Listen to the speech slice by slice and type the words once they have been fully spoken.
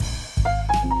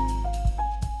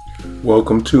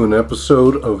Welcome to an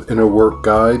episode of Inner Work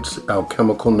Guides,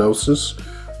 Alchemical Gnosis,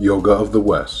 Yoga of the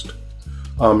West.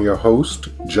 I'm your host,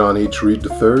 John H. Reed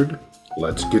III.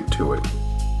 Let's get to it.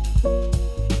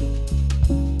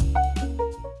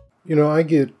 I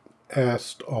get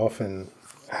asked often,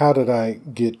 how did I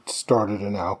get started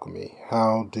in alchemy?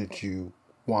 How did you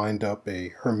wind up a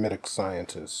hermetic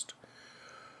scientist?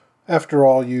 After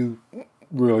all, you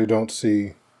really don't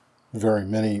see very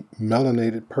many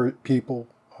melanated people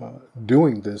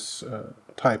doing this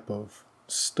type of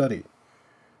study.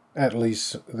 At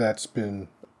least that's been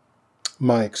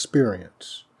my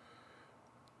experience.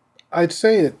 I'd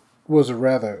say it was a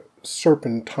rather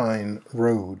serpentine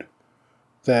road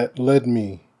that led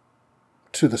me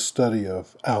to the study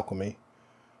of alchemy,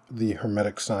 the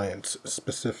Hermetic science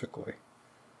specifically.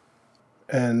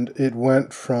 And it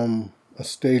went from a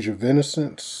stage of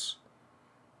innocence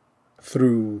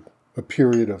through a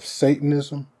period of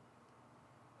Satanism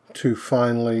to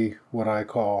finally what I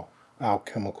call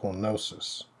alchemical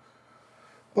gnosis.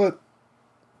 But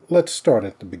let's start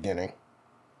at the beginning.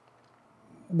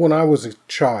 When I was a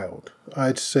child,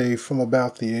 I'd say from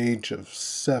about the age of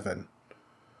 7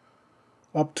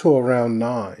 up to around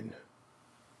 9,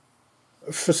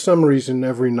 for some reason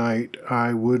every night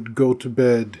I would go to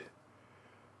bed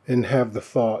and have the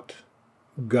thought,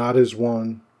 God is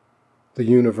one, the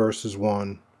universe is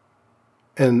one,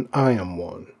 and I am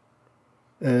one.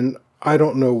 And I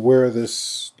don't know where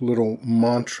this little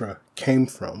mantra came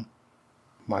from.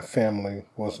 My family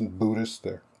wasn't Buddhist,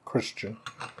 they're Christian.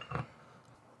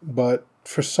 But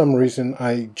for some reason,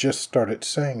 I just started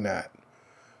saying that.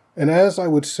 And as I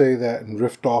would say that and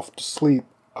drift off to sleep,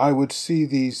 I would see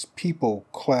these people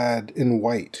clad in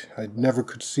white. I never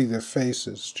could see their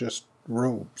faces, just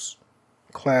robes,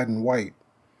 clad in white,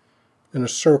 in a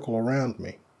circle around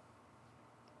me.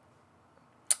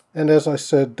 And as I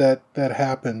said, that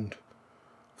happened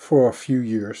for a few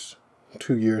years,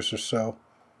 2 years or so.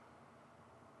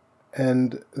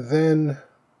 And then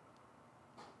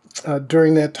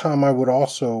during that time, I would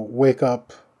also wake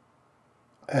up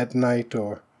at night,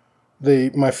 or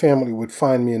my family would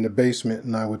find me in the basement,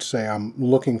 and I would say, I'm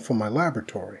looking for my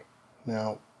laboratory.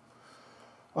 Now,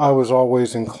 I was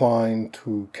always inclined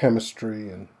to chemistry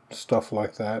and stuff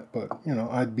like that, but,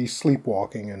 I'd be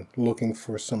sleepwalking and looking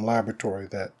for some laboratory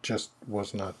that just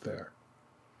was not there.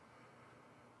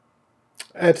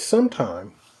 At some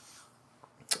time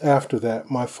after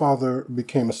that, my father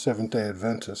became a Seventh-day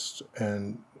Adventist,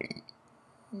 and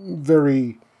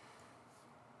very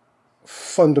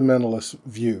fundamentalist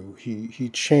view. He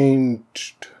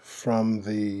changed from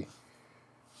the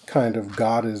kind of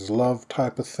God is love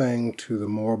type of thing to the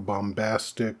more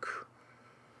bombastic,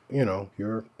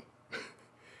 you're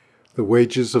the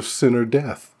wages of sin are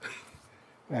death.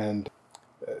 And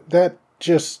that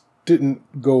just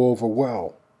didn't go over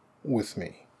well with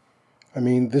me. I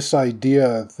mean, this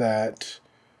idea that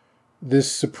this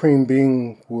supreme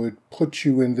being would put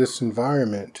you in this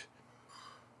environment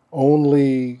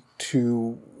only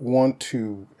to want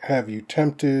to have you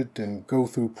tempted and go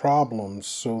through problems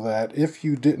so that if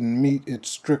you didn't meet its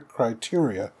strict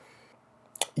criteria,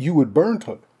 you would burn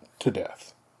to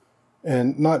death.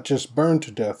 And not just burn to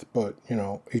death, but,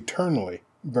 eternally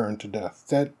burn to death.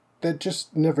 That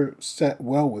just never sat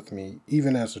well with me,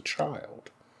 even as a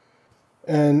child.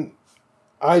 And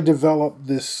I developed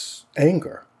this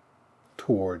anger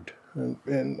toward,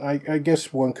 and I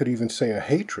guess one could even say a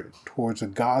hatred towards a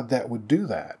God that would do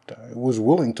that. I was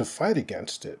willing to fight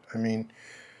against it. I mean,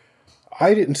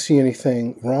 I didn't see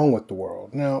anything wrong with the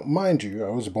world. Now, mind you, I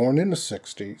was born in the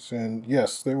 60s, and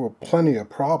yes, there were plenty of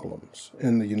problems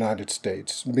in the United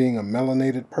States. Being a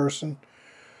melanated person,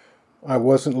 I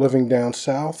wasn't living down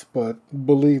south, but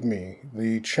believe me,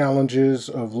 the challenges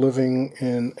of living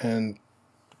in an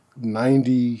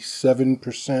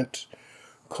 97%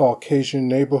 Caucasian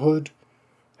neighborhood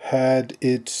had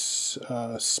its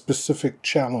specific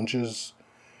challenges.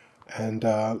 And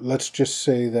let's just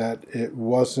say that it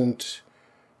wasn't,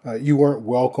 you weren't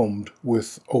welcomed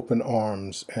with open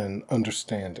arms and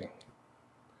understanding.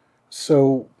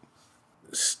 So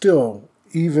still,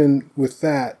 even with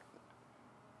that,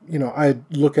 I'd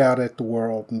look out at the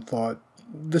world and thought,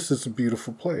 this is a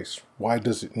beautiful place. Why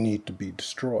does it need to be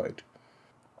destroyed?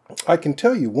 I can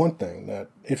tell you one thing, that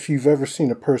if you've ever seen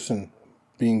a person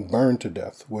being burned to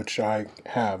death, which I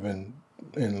have in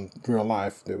real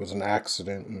life, there was an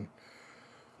accident, and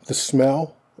the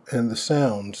smell and the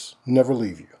sounds never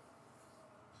leave you.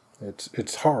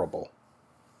 It's horrible.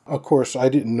 Of course, I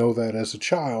didn't know that as a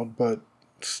child, but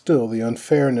still the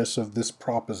unfairness of this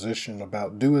proposition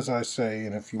about do as I say,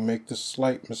 and if you make this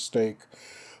slight mistake,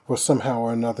 or somehow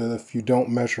or another, if you don't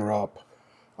measure up,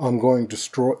 I'm going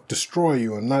to destroy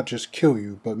you and not just kill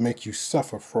you, but make you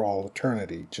suffer for all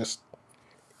eternity. Just,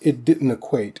 it didn't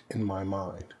equate in my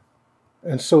mind.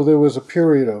 And so there was a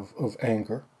period of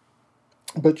anger.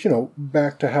 But,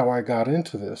 back to how I got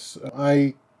into this,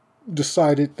 I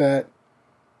decided that,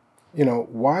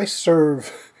 why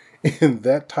serve in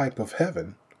that type of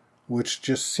heaven, which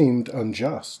just seemed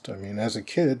unjust? I mean, as a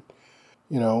kid,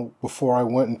 before I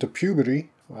went into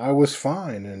puberty, I was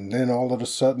fine. And then all of a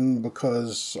sudden,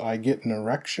 because I get an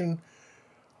erection,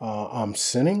 I'm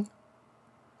sinning.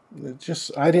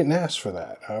 I didn't ask for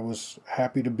that. I was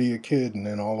happy to be a kid. And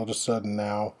then all of a sudden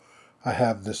now I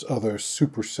have this other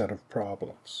superset of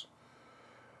problems.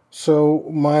 So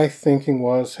my thinking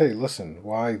was, hey, listen,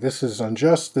 why this is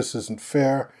unjust, this isn't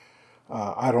fair.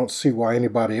 I don't see why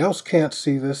anybody else can't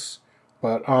see this,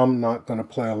 but I'm not going to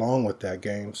play along with that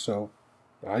game. So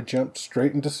I jumped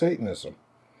straight into Satanism.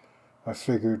 I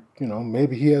figured,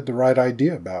 maybe he had the right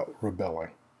idea about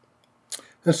rebelling.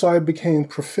 And so I became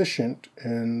proficient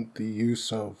in the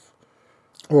use of,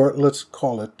 or let's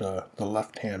call it the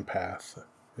left-hand path,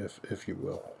 if you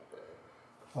will.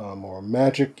 Or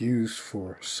magic used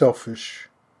for selfish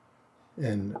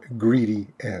and greedy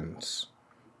ends.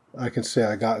 I can say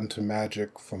I got into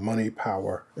magic for money,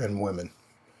 power, and women.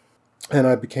 And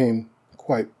I became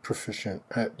quite proficient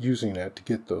at using that to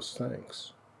get those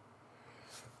things.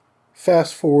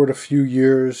 Fast forward a few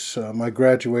years, I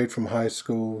graduate from high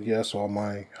school. Yes, all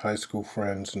my high school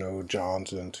friends know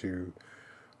John's into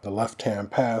the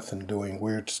left-hand path and doing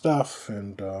weird stuff,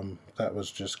 and that was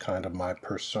just kind of my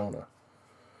persona.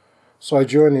 So I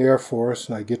join the Air Force,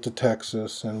 and I get to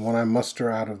Texas, and when I muster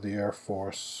out of the Air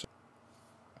Force,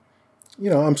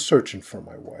 I'm searching for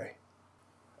my way.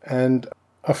 And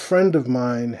a friend of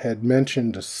mine had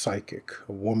mentioned a psychic,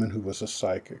 a woman who was a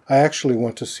psychic. I actually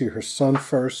went to see her son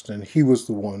first, and he was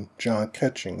the one, John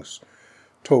Ketchings,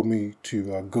 told me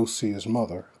to go see his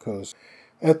mother, because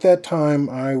at that time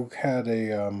I had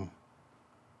a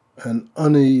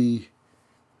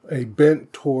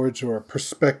bent towards, or a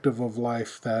perspective of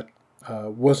life that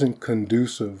wasn't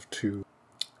conducive to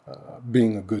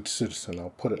being a good citizen. I'll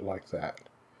put it like that.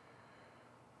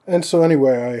 And so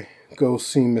anyway, I go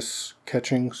see Miss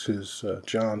Ketchings, who's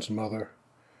John's mother,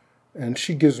 and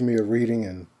she gives me a reading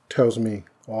and tells me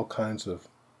all kinds of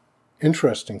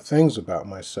interesting things about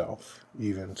myself,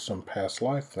 even some past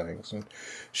life things. And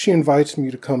she invites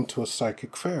me to come to a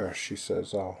psychic fair. She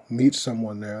says I'll meet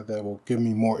someone there that will give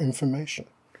me more information.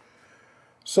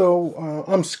 So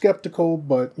I'm skeptical,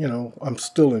 but, I'm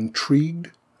still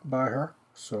intrigued by her.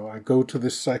 So I go to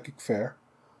this psychic fair.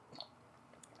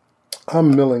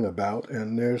 I'm milling about,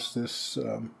 and there's this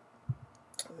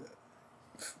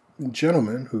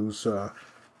gentleman who's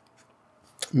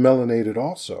melanated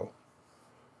also,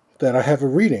 that I have a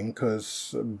reading,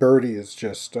 because Birdie is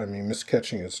just, Miss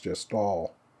Ketching is just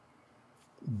all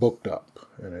booked up,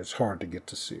 and it's hard to get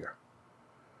to see her.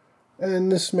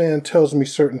 And this man tells me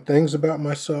certain things about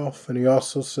myself, and he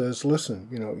also says, listen,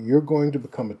 you're going to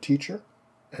become a teacher,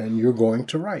 and you're going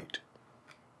to write.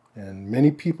 And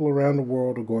many people around the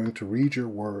world are going to read your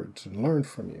words and learn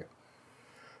from you.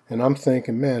 And I'm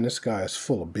thinking, man, this guy is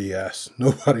full of BS.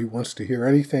 Nobody wants to hear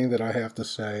anything that I have to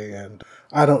say, and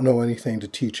I don't know anything to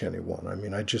teach anyone.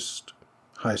 I just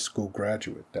high school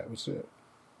graduate, that was it.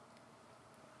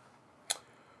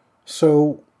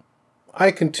 So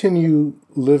I continue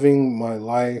living my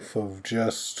life of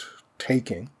just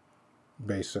taking,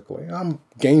 basically. I'm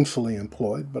gainfully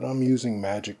employed, but I'm using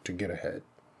magic to get ahead.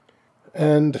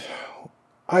 And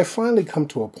I finally come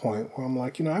to a point where I'm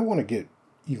like, I want to get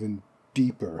even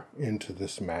deeper into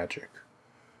this magic.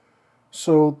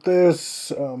 So there's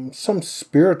some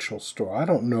spiritual story. I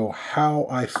don't know how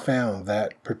I found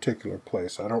that particular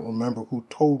place. I don't remember who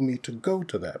told me to go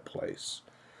to that place.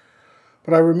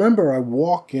 But I remember I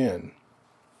walk in,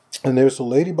 and there's a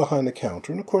lady behind the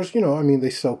counter. And of course, they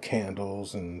sell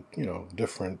candles and,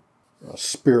 different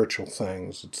spiritual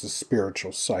things. It's a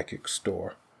spiritual psychic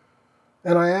store.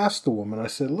 And I asked the woman, I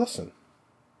said, listen,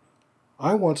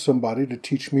 I want somebody to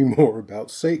teach me more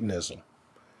about Satanism.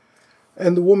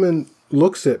 And the woman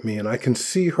looks at me, and I can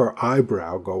see her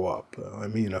eyebrow go up.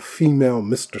 A female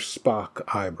Mr. Spock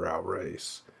eyebrow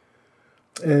raise.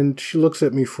 And she looks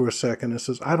at me for a second and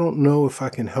says, I don't know if I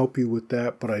can help you with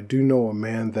that, but I do know a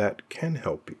man that can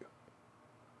help you.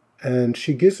 And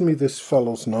she gives me this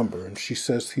fellow's number, and she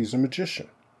says he's a magician.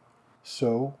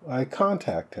 So I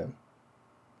contact him.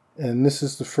 And this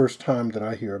is the first time that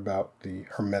I hear about the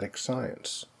Hermetic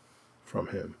science from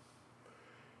him.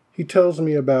 He tells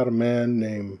me about a man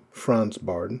named Franz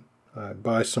Barden. I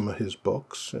buy some of his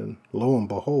books, and lo and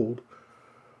behold,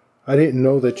 I didn't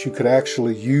know that you could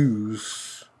actually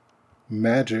use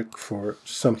magic for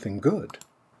something good.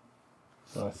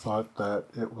 I thought that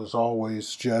it was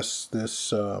always just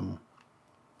this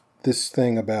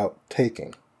thing about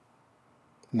taking,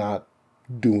 not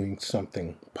doing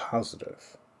something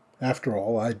positive. After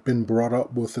all, I'd been brought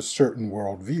up with a certain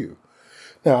worldview.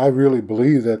 Now, I really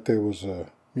believe that there was a,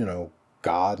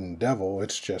 God and devil.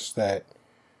 It's just that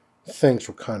things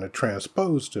were kind of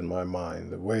transposed in my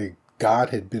mind. The way God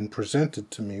had been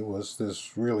presented to me was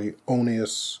this really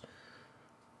odious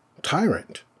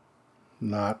tyrant,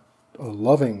 not a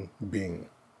loving being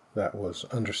that was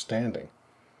understanding.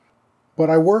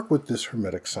 But I work with this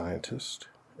Hermetic scientist,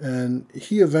 and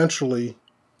he eventually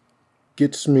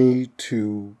gets me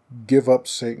to give up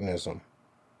Satanism.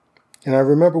 And I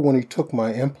remember when he took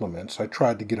my implements, I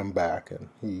tried to get him back, and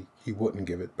he wouldn't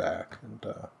give it back. And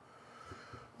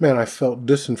man, I felt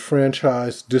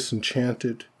disenfranchised,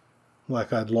 disenchanted,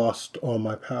 like I'd lost all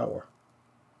my power.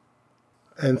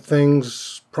 And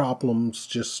problems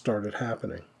just started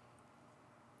happening.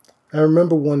 I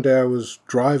remember one day I was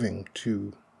driving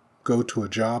to go to a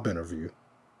job interview.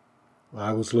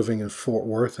 I was living in Fort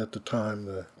Worth at the time.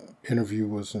 The interview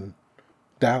was in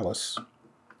Dallas.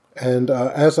 And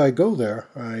as I go there,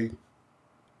 I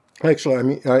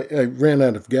ran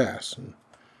out of gas. And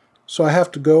so I have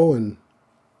to go and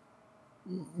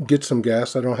get some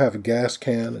gas. I don't have a gas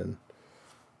can. And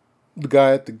the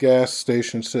guy at the gas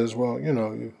station says, well,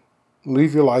 you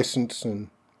leave your license and,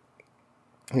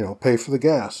 pay for the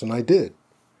gas. And I did.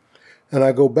 And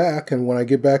I go back, and when I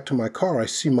get back to my car, I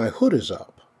see my hood is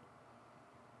up.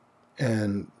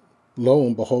 And lo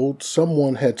and behold,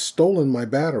 someone had stolen my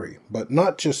battery, but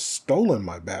not just stolen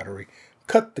my battery,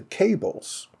 cut the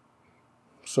cables.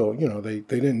 So, they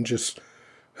didn't just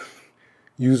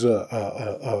use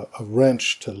a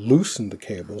wrench to loosen the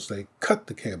cables. They cut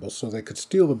the cables so they could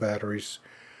steal the batteries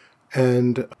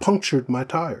and punctured my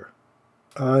tire.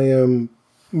 I am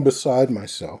beside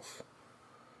myself.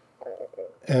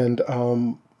 And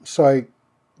so I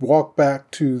walk back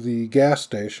to the gas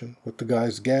station with the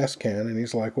guy's gas can, and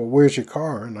he's like, well, where's your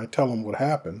car? And I tell him what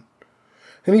happened.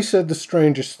 And he said the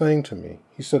strangest thing to me.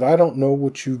 He said, I don't know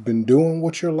what you've been doing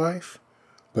with your life,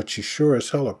 but you sure as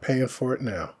hell are paying for it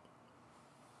now.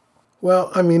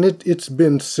 Well, I mean, it's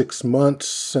been 6 months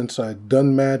since I'd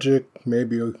done magic,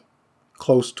 maybe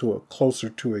closer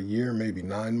to a year, maybe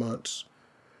 9 months.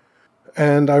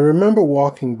 And I remember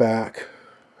walking back,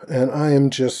 and I am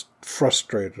just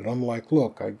frustrated. I'm like,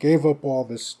 look, I gave up all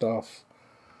this stuff.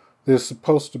 There's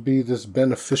supposed to be this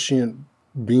beneficent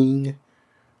being.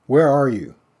 Where are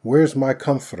you? Where's my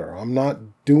comforter? I'm not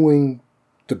doing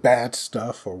the bad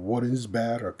stuff or what is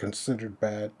bad or considered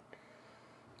bad.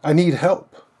 I need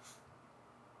help.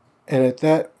 And at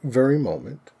that very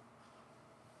moment,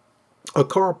 a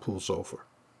car pulls over.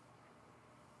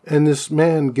 And this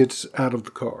man gets out of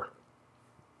the car.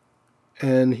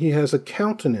 And he has a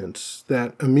countenance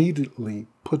that immediately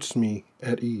puts me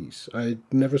at ease. I'd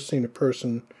never seen a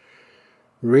person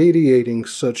radiating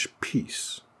such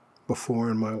peace before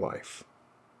in my life.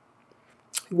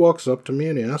 He walks up to me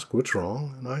and he asks, what's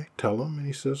wrong? And I tell him, and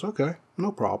he says, okay,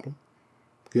 no problem.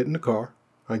 Get in the car.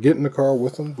 I get in the car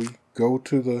with him. We go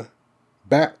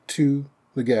back to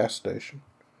the gas station.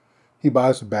 He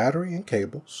buys a battery and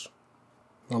cables,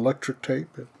 electric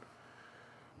tape, and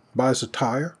buys a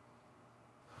tire,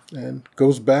 and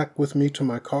goes back with me to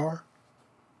my car,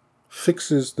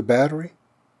 fixes the battery,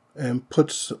 and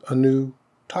puts a new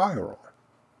tire on.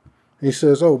 He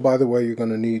says, oh, by the way, you're going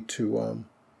to need to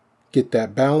get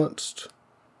that balanced,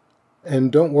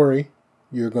 and don't worry,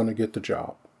 you're going to get the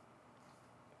job.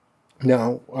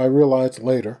 Now, I realized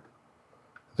later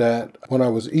that when I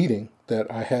was eating,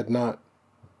 that I had not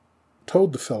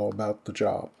told the fellow about the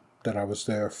job, that I was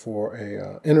there for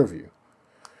a interview.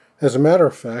 As a matter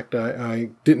of fact,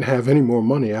 I didn't have any more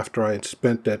money after I had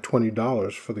spent that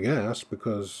 $20 for the gas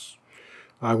because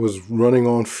I was running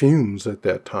on fumes at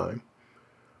that time.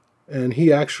 And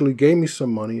he actually gave me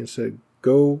some money and said,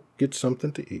 go get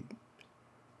something to eat.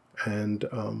 And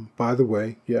by the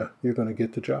way, yeah, you're going to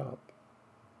get the job.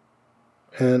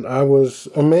 And I was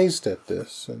amazed at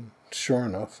this, and sure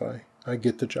enough, I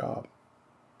get the job.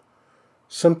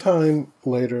 Sometime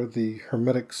later, the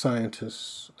Hermetic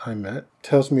scientist I met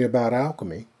tells me about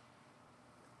alchemy,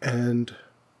 and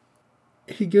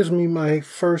he gives me my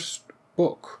first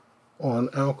book on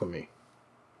alchemy.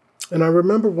 And I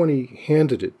remember when he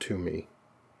handed it to me,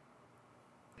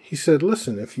 he said,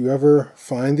 listen, if you ever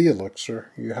find the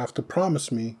elixir, you have to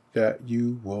promise me that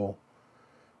you will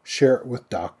share it with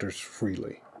doctors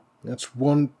freely. That's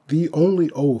the only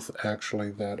oath,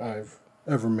 actually, that I've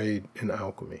ever made in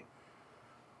alchemy.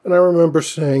 And I remember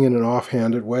saying in an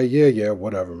offhanded way, yeah,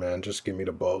 whatever, man, just give me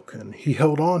the book. And he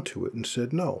held on to it and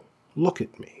said, no, look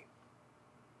at me.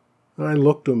 And I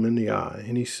looked him in the eye,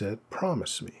 and he said,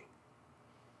 promise me.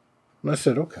 And I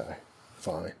said, okay,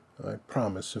 fine. I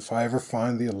promise. If I ever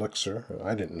find the elixir,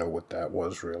 I didn't know what that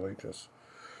was really, just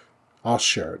I'll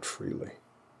share it freely.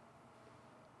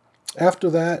 After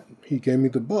that, he gave me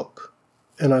the book,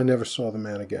 and I never saw the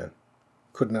man again.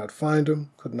 Could not find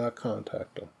him, could not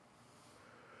contact him.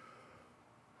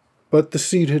 But the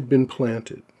seed had been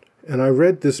planted, and I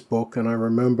read this book, and I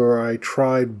remember I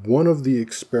tried one of the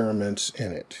experiments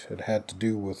in it. It had to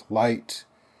do with light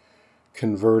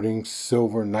converting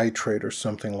silver nitrate or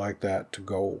something like that to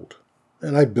gold.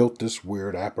 And I built this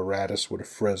weird apparatus with a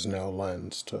Fresnel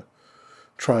lens to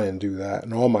try and do that.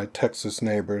 And all my Texas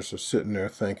neighbors are sitting there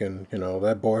thinking,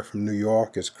 that boy from New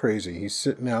York is crazy. He's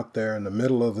sitting out there in the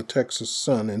middle of the Texas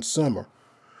sun in summer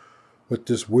with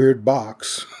this weird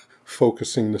box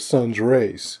focusing the sun's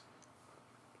rays.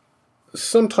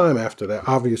 Sometime after that,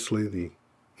 obviously the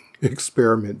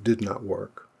experiment did not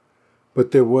work.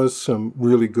 But there was some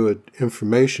really good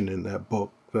information in that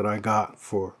book that I got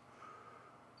for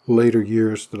later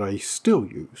years that I still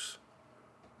use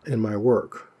in my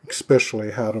work,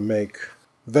 especially how to make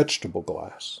vegetable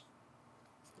glass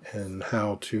and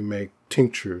how to make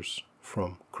tinctures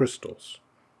from crystals.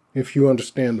 If you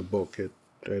understand the book,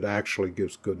 it actually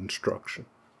gives good instruction.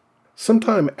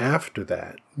 Sometime after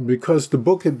that, because the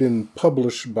book had been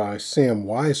published by Sam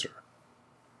Weiser,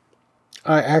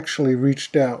 I actually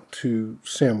reached out to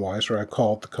Sam Weiser. I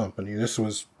called the company. This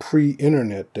was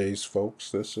pre-internet days, folks.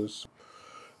 This is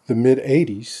the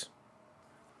mid-'80s.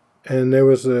 And there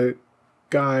was a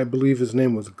guy, I believe his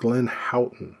name was Glenn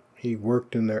Houghton. He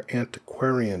worked in their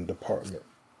antiquarian department.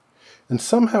 And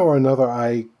somehow or another,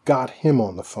 I got him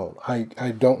on the phone. I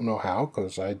don't know how,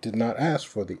 because I did not ask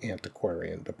for the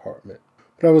antiquarian department.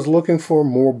 But I was looking for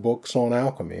more books on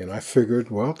alchemy, and I figured,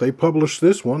 well, they published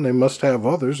this one. They must have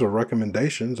others or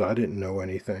recommendations. I didn't know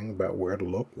anything about where to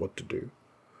look, what to do.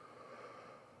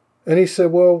 And he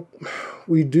said, well,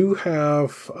 we do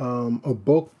have a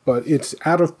book, but it's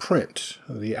out of print,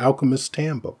 The Alchemist's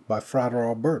Handbook by Frater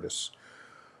Albertus.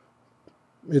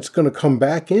 It's going to come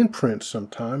back in print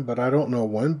sometime, but I don't know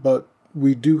when. But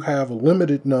we do have a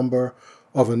limited number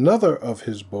of another of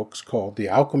his books called The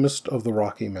Alchemist of the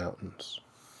Rocky Mountains.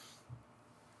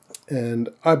 And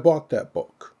I bought that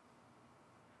book.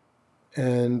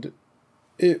 And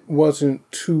it wasn't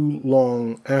too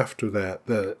long after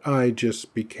that I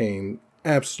just became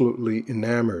absolutely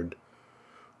enamored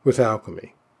with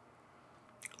alchemy.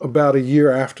 About a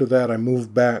year after that, I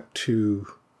moved back to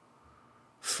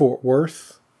Fort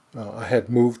Worth. I had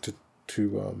moved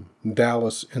to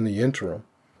Dallas in the interim.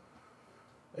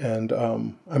 And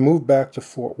I moved back to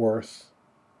Fort Worth,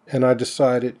 and I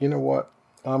decided, you know what,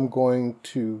 I'm going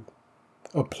to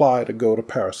apply to go to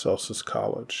Paracelsus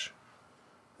College.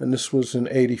 And this was in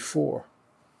 '84.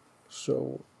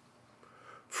 So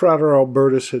Frater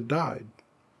Albertus had died.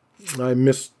 I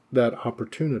missed that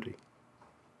opportunity.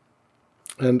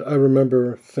 And I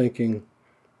remember thinking,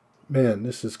 man,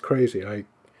 this is crazy.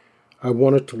 I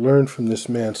wanted to learn from this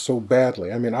man so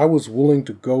badly. I mean, I was willing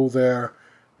to go there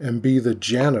and be the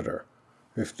janitor.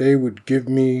 If they would give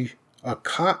me a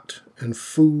cot and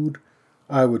food,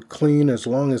 I would clean as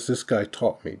long as this guy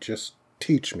taught me. Just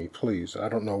teach me, please. I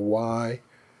don't know why,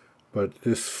 but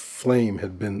this flame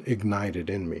had been ignited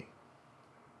in me.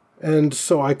 And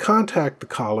so I contact the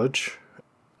college.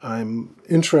 I'm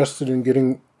interested in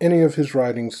getting any of his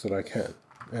writings that I can.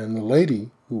 And the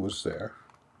lady who was there,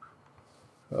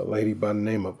 a lady by the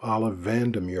name of Olive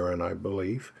Vandermuren, I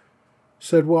believe,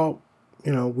 said, well,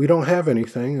 we don't have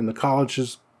anything, and the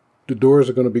doors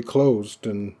are going to be closed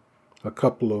in a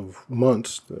couple of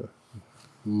months. The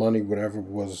money, whatever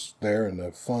was there in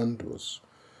the fund, was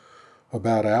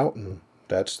about out, and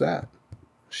that's that.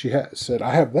 She said,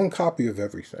 I have one copy of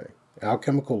everything.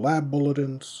 Alchemical lab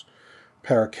bulletins,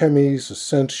 Parachemes,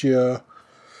 Essentia,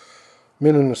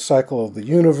 Men in the Cycle of the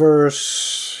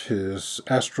Universe, his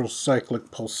astral cyclic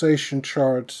pulsation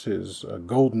charts, his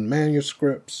golden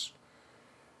manuscripts.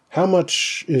 How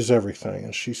much is everything?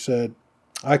 And she said,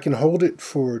 I can hold it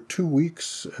for 2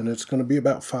 weeks, and it's going to be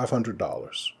about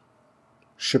 $500,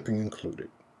 shipping included.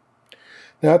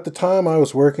 Now, at the time, I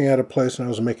was working at a place, and I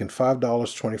was making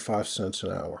 $5.25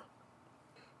 an hour.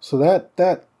 So that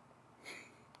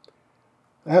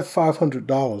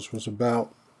 $500 was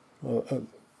about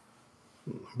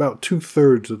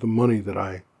 2/3 of the money that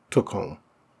I took home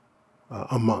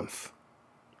a month.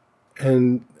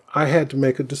 And I had to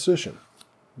make a decision.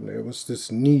 There was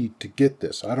this need to get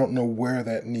this. I don't know where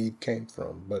that need came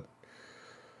from, but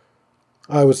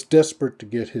I was desperate to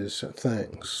get his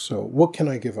things. So what can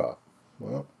I give up?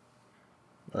 Well,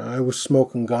 I was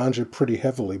smoking ganja pretty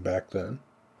heavily back then.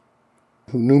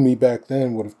 Who knew me back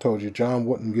then would have told you John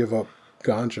wouldn't give up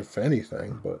ganja for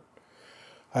anything, but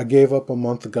I gave up a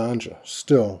month of ganja.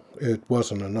 Still, it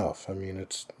wasn't enough. I mean,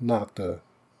 it's not the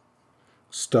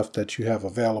stuff that you have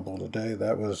available today.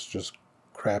 That was just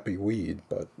crappy weed.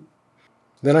 But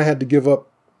then I had to give up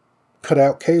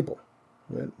cutout cable.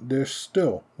 There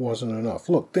still wasn't enough.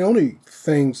 Look, the only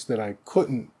things that I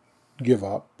couldn't give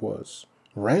up was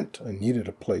rent. I needed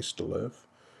a place to live.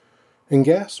 And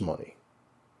gas money.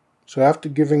 So after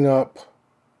giving up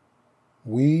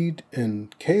weed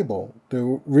and cable,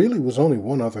 there really was only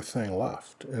one other thing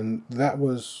left. And that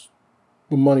was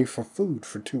the money for food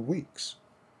for 2 weeks.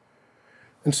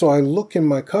 And so I look in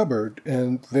my cupboard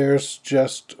and there's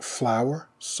just flour,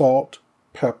 salt,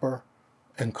 pepper,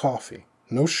 and coffee.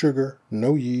 No sugar,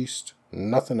 no yeast,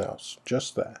 nothing else,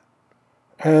 just that.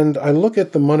 And I look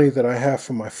at the money that I have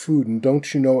for my food, and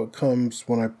don't you know it comes,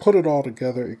 when I put it all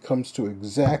together, it comes to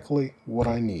exactly what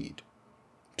I need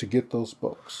to get those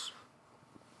books.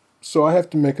 So I have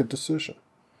to make a decision.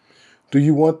 Do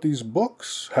you want these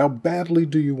books? How badly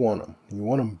do you want them? You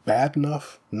want them bad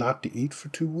enough not to eat for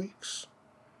 2 weeks?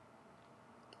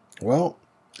 Well,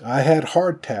 I had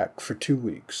hardtack for 2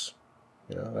 weeks.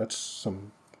 That's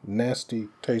some nasty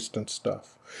tasting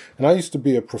stuff. And I used to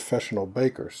be a professional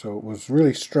baker, so it was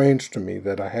really strange to me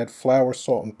that I had flour,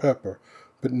 salt, and pepper,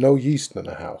 but no yeast in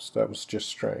the house. That was just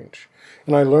strange.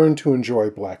 And I learned to enjoy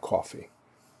black coffee.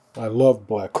 I loved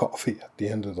black coffee at the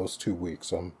end of those 2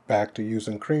 weeks. I'm back to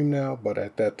using cream now, but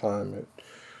at that time,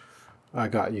 I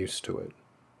got used to it.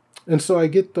 And so I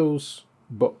get those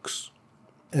books,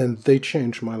 and they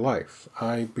changed my life.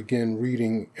 I began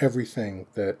reading everything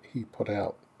that he put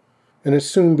out. And it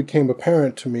soon became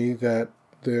apparent to me that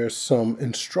there's some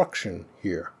instruction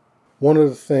here. One of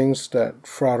the things that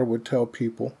Frater would tell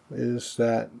people is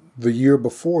that the year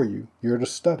before you're to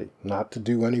study, not to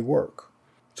do any work,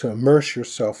 to immerse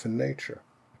yourself in nature.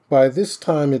 By this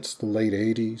time, it's the late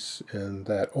 80s, and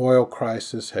that oil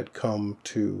crisis had come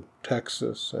to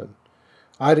Texas, and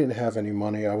I didn't have any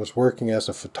money. I was working as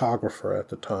a photographer at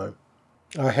the time.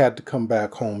 I had to come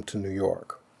back home to New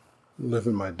York, live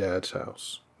in my dad's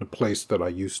house, the place that I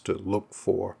used to look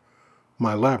for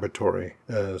my laboratory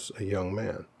as a young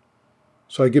man.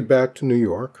 So I get back to New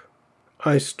York.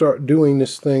 I start doing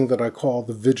this thing that I call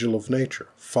the vigil of nature,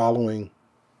 following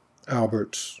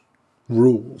Albert's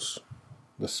rules,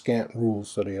 the scant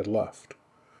rules that he had left,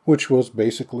 which was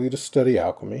basically to study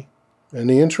alchemy. And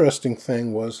the interesting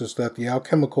thing is that the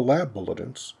alchemical lab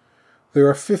bulletins, there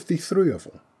are 53 of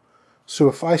them. So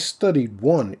if I studied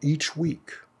one each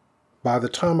week, by the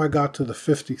time I got to the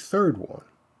 53rd one,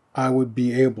 I would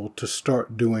be able to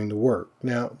start doing the work.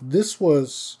 Now, this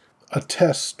was a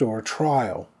test or a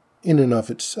trial in and of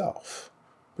itself,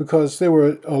 because there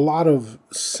were a lot of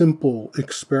simple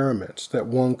experiments that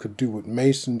one could do with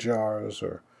mason jars,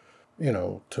 or,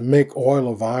 to make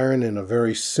oil of iron in a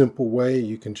very simple way.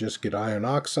 You can just get iron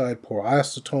oxide, pour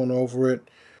acetone over it.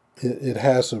 It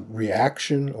has a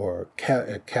reaction, or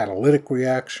a catalytic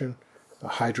reaction. A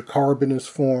hydrocarbon is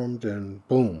formed, and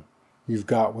boom, you've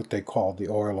got what they call the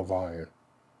oil of iron.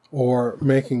 Or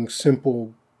making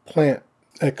simple plant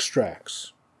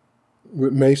extracts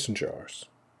with mason jars.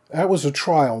 That was a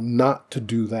trial not to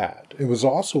do that. It was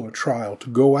also a trial to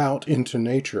go out into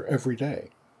nature every day,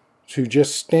 to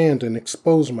just stand and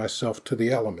expose myself to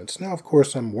the elements. Now, of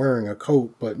course, I'm wearing a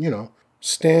coat, but,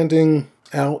 standing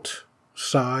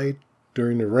outside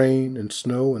during the rain and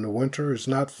snow in the winter is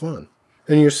not fun.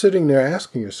 And you're sitting there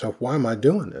asking yourself, why am I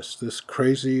doing this? This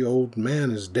crazy old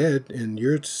man is dead, and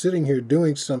you're sitting here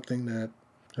doing something that,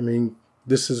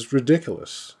 this is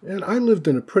ridiculous. And I lived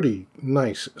in a pretty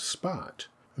nice spot.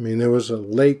 There was a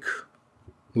lake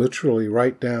literally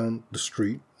right down the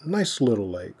street, a nice little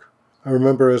lake. I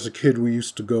remember as a kid we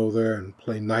used to go there and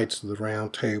play Knights of the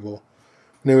Round Table.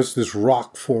 And there was this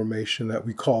rock formation that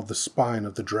we called the Spine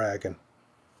of the Dragon.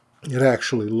 It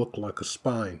actually looked like a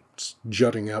spine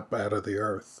jutting up out of the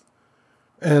earth.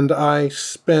 And I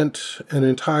spent an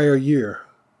entire year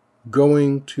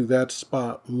going to that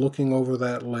spot, looking over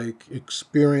that lake,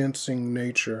 experiencing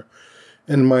nature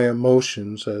and my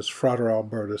emotions as Frater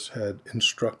Albertus had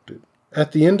instructed.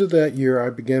 At the end of that year, I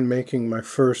began making my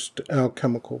first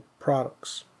alchemical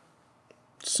products,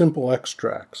 simple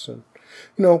extracts. And,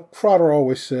 Frater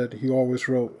always said, he always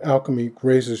wrote, alchemy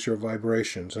raises your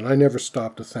vibrations. And I never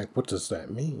stopped to think, what does that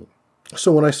mean?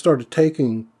 So when I started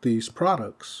taking these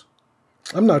products,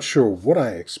 I'm not sure what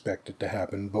I expected to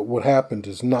happen, but what happened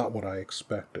is not what I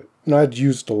expected. And I'd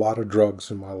used a lot of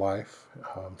drugs in my life,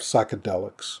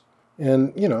 psychedelics.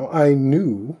 And, I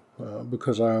knew,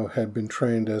 because I had been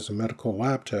trained as a medical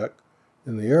lab tech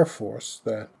in the Air Force,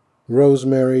 that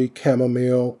rosemary,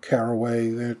 chamomile,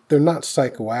 caraway, they're not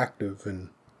psychoactive in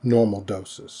normal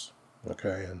doses.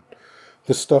 Okay, and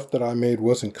the stuff that I made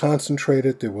wasn't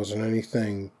concentrated. There wasn't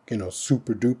anything,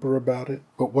 super duper about it.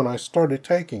 But when I started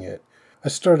taking it, I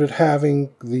started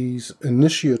having these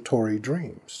initiatory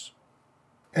dreams.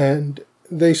 And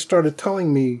they started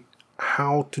telling me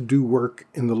how to do work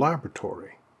in the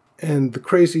laboratory. And the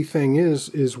crazy thing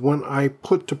is when I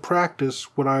put to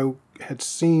practice what I had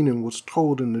seen and was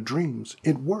told in the dreams,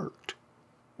 it worked.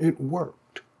 It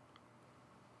worked.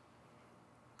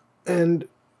 And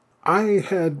I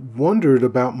had wondered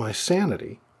about my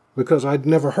sanity because I'd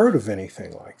never heard of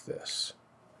anything like this.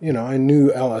 I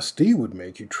knew LSD would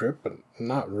make you trip, but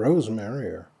not rosemary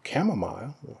or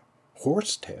chamomile or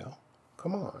horsetail.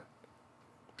 Come on.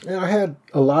 And I had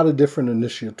a lot of different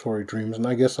initiatory dreams, and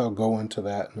I guess I'll go into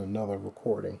that in another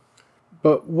recording.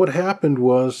 But what happened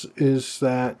is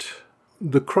that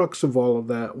the crux of all of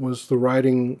that was the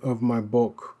writing of my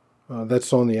book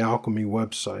that's on the Alchemy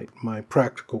website, my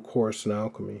practical course in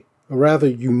alchemy. A rather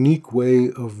unique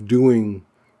way of doing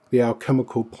the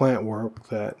alchemical plant work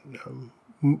that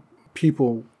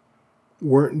people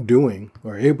weren't doing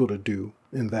or able to do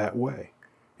in that way.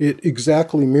 It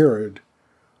exactly mirrored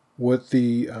what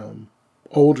the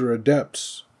older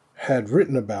adepts had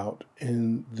written about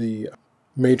in the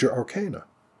major arcana.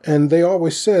 And they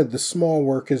always said the small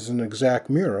work is an exact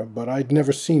mirror, but I'd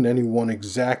never seen anyone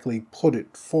exactly put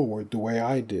it forward the way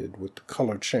I did, with the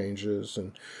color changes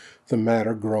and the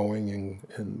matter growing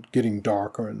and getting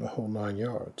darker and the whole 9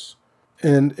 yards.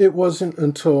 And it wasn't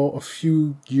until a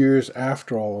few years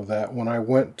after all of that when I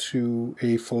went to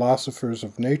a Philosophers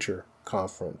of Nature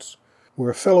conference where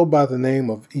a fellow by the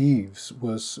name of Eves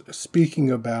was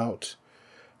speaking about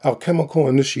alchemical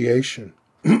initiation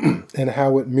and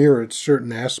how it mirrored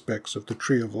certain aspects of the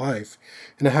Tree of Life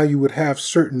and how you would have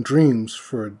certain dreams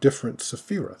for a different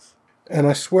Sephiroth. And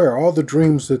I swear all the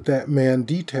dreams that man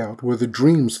detailed were the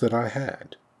dreams that I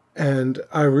had. And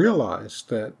I realized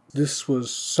that this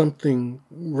was something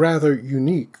rather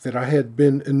unique, that I had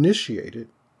been initiated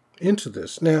into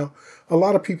this. Now, a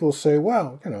lot of people say,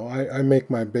 well, I make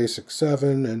my basic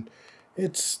 7, and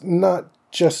it's not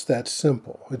just that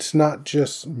simple. It's not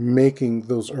just making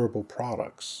those herbal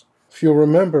products. If you'll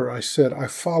remember, I said I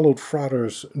followed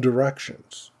Frater's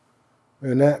directions,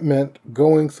 and that meant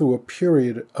going through a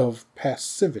period of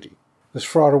passivity. As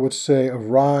Frater would say, a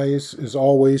rise is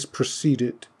always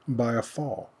preceded by a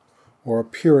fall, or a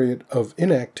period of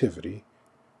inactivity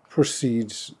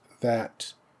precedes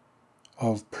that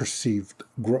of perceived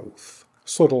growth.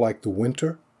 Sort of like the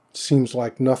winter. It seems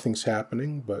like nothing's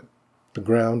happening, but the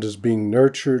ground is being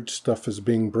nurtured, stuff is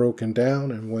being broken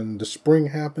down, and when the spring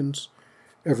happens,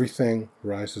 everything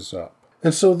rises up.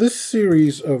 And so this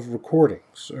series of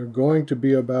recordings are going to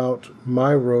be about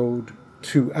my road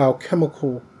to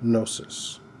alchemical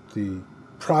gnosis, the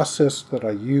process that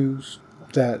I used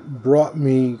that brought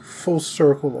me full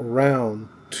circle around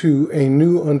to a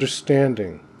new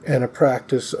understanding and a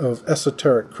practice of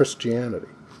esoteric Christianity.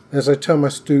 As I tell my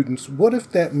students, what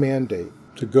if that mandate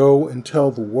to go and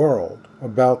tell the world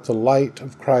about the light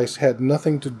of Christ had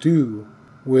nothing to do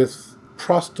with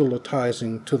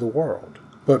proselytizing to the world,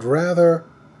 but rather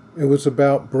it was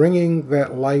about bringing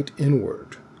that light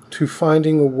inward, to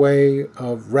finding a way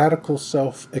of radical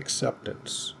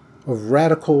self-acceptance, of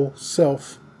radical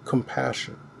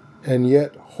self-compassion, and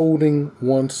yet holding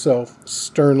oneself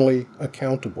sternly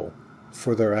accountable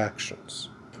for their actions.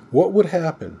 What would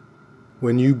happen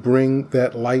when you bring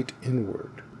that light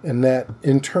inward and that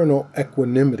internal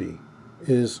equanimity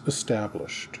is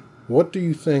established? What do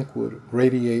you think would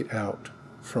radiate out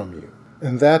from you?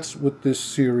 And that's what this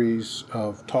series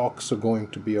of talks are going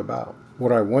to be about.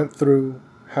 What I went through,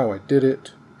 how I did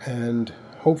it, and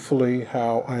hopefully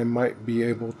how I might be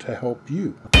able to help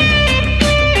you.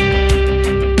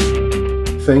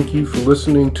 Thank you for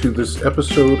listening to this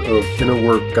episode of Inner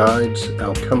Work Guide's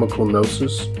Alchemical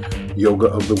Gnosis, Yoga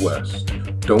of the West.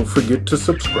 Don't forget to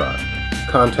subscribe.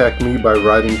 Contact me by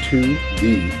writing to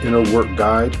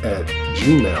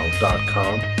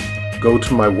theinnerworkguide@gmail.com. Go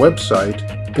to my website,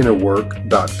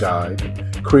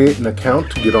 innerwork.guide. Create an account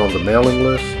to get on the mailing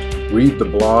list. Read the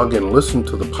blog and listen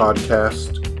to the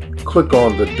podcast. Click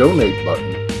on the donate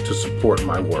button to support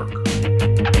my work.